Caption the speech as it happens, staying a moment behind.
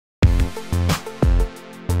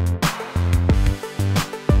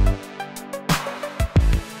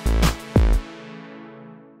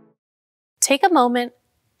Take a moment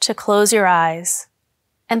to close your eyes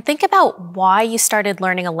and think about why you started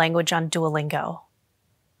learning a language on Duolingo.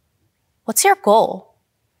 What's your goal?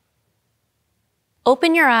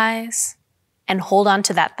 Open your eyes and hold on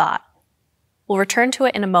to that thought. We'll return to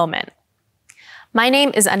it in a moment. My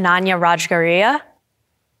name is Ananya Rajgarhia.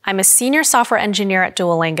 I'm a senior software engineer at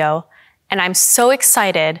Duolingo, and I'm so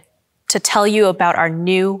excited to tell you about our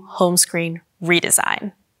new home screen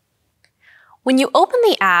redesign. When you open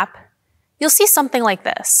the app, you'll see something like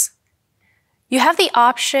this. You have the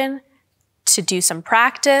option to do some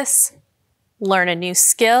practice, learn a new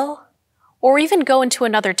skill, or even go into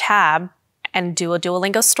another tab and do a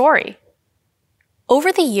Duolingo story.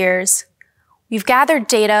 Over the years, we've gathered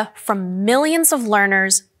data from millions of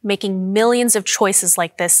learners making millions of choices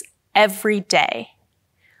like this every day.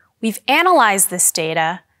 We've analyzed this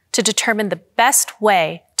data to determine the best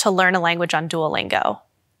way to learn a language on Duolingo.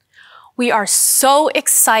 We are so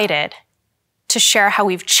excited to share how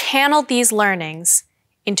we've channeled these learnings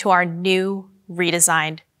into our new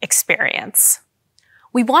redesigned experience.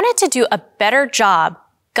 We wanted to do a better job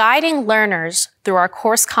guiding learners through our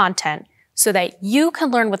course content so that you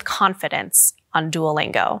can learn with confidence on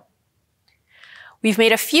Duolingo. We've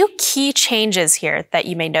made a few key changes here that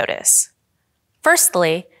you may notice.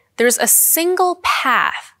 Firstly, there's a single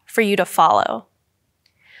path for you to follow.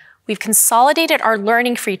 We've consolidated our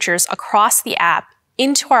learning features across the app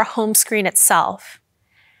into our home screen itself,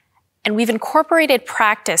 and we've incorporated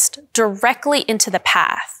practice directly into the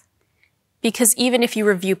path, because even if you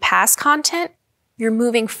review past content, you're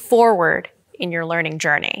moving forward in your learning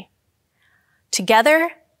journey. Together,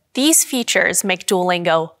 these features make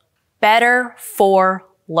Duolingo better for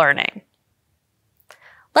learning.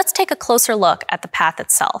 Let's take a closer look at the path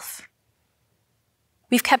itself.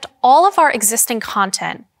 We've kept all of our existing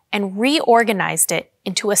content and reorganized it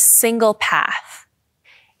into a single path.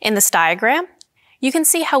 In this diagram, you can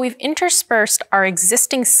see how we've interspersed our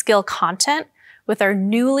existing skill content with our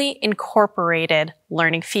newly incorporated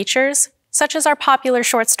learning features, such as our popular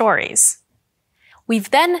short stories. We've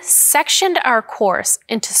then sectioned our course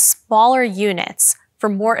into smaller units for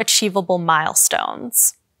more achievable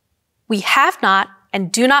milestones. We have not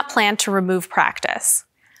and do not plan to remove practice.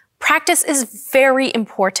 Practice is very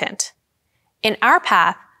important. In our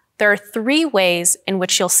path, there are 3 ways in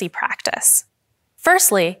which you'll see practice.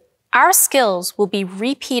 Firstly, our skills will be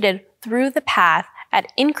repeated through the path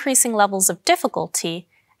at increasing levels of difficulty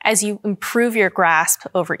as you improve your grasp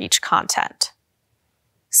over each content.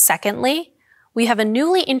 Secondly, we have a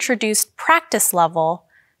newly introduced practice level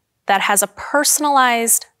that has a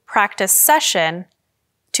personalized practice session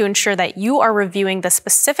to ensure that you are reviewing the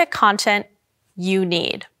specific content you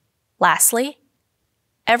need. Lastly,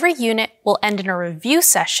 every unit will end in a review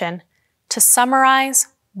session to summarize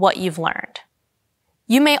what you've learned.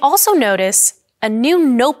 You may also notice a new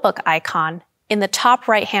notebook icon in the top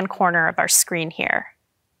right-hand corner of our screen here.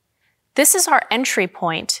 This is our entry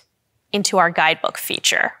point into our guidebook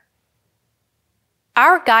feature.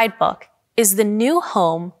 Our guidebook is the new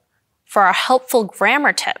home for our helpful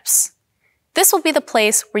grammar tips. This will be the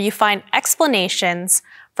place where you find explanations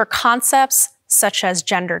for concepts such as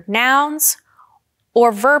gendered nouns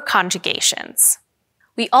or verb conjugations.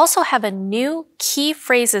 We also have a new key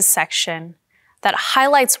phrases section that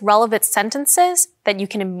highlights relevant sentences that you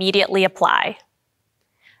can immediately apply.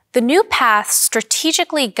 The new path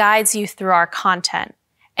strategically guides you through our content,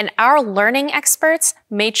 and our learning experts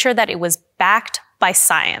made sure that it was backed by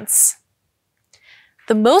science.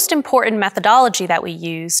 The most important methodology that we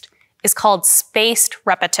used is called spaced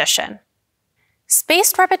repetition.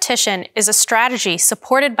 Spaced repetition is a strategy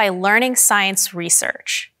supported by learning science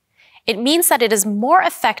research. It means that it is more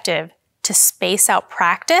effective to space out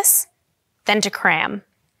practice than to cram.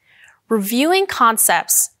 Reviewing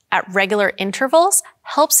concepts at regular intervals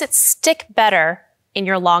helps it stick better in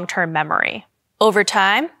your long-term memory. Over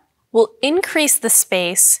time, we'll increase the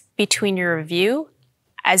space between your review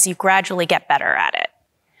as you gradually get better at it.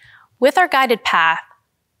 With our guided path,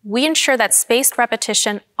 we ensure that spaced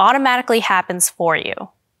repetition automatically happens for you.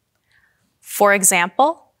 For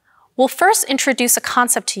example, we'll first introduce a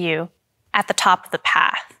concept to you at the top of the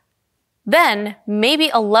path. Then,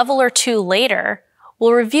 maybe a level or 2 later,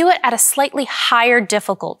 we'll review it at a slightly higher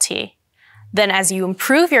difficulty. Then as you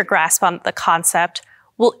improve your grasp on the concept,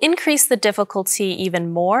 we'll increase the difficulty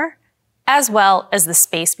even more, as well as the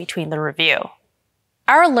space between the review.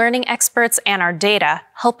 Our learning experts and our data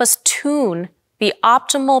help us tune the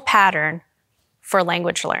optimal pattern for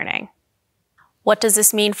language learning. What does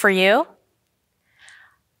this mean for you?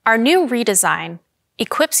 Our new redesign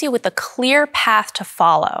equips you with a clear path to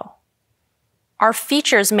follow. Our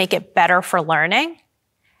features make it better for learning,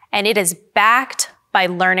 and it is backed by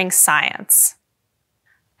learning science.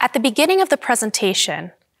 At the beginning of the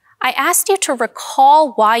presentation, I asked you to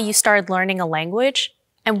recall why you started learning a language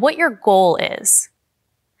and what your goal is.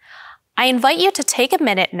 I invite you to take a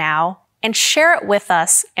minute now and share it with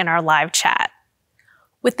us in our live chat.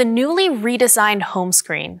 With the newly redesigned home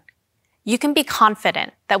screen, you can be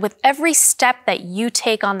confident that with every step that you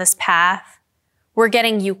take on this path, we're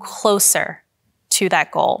getting you closer to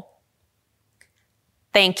that goal.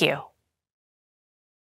 Thank you.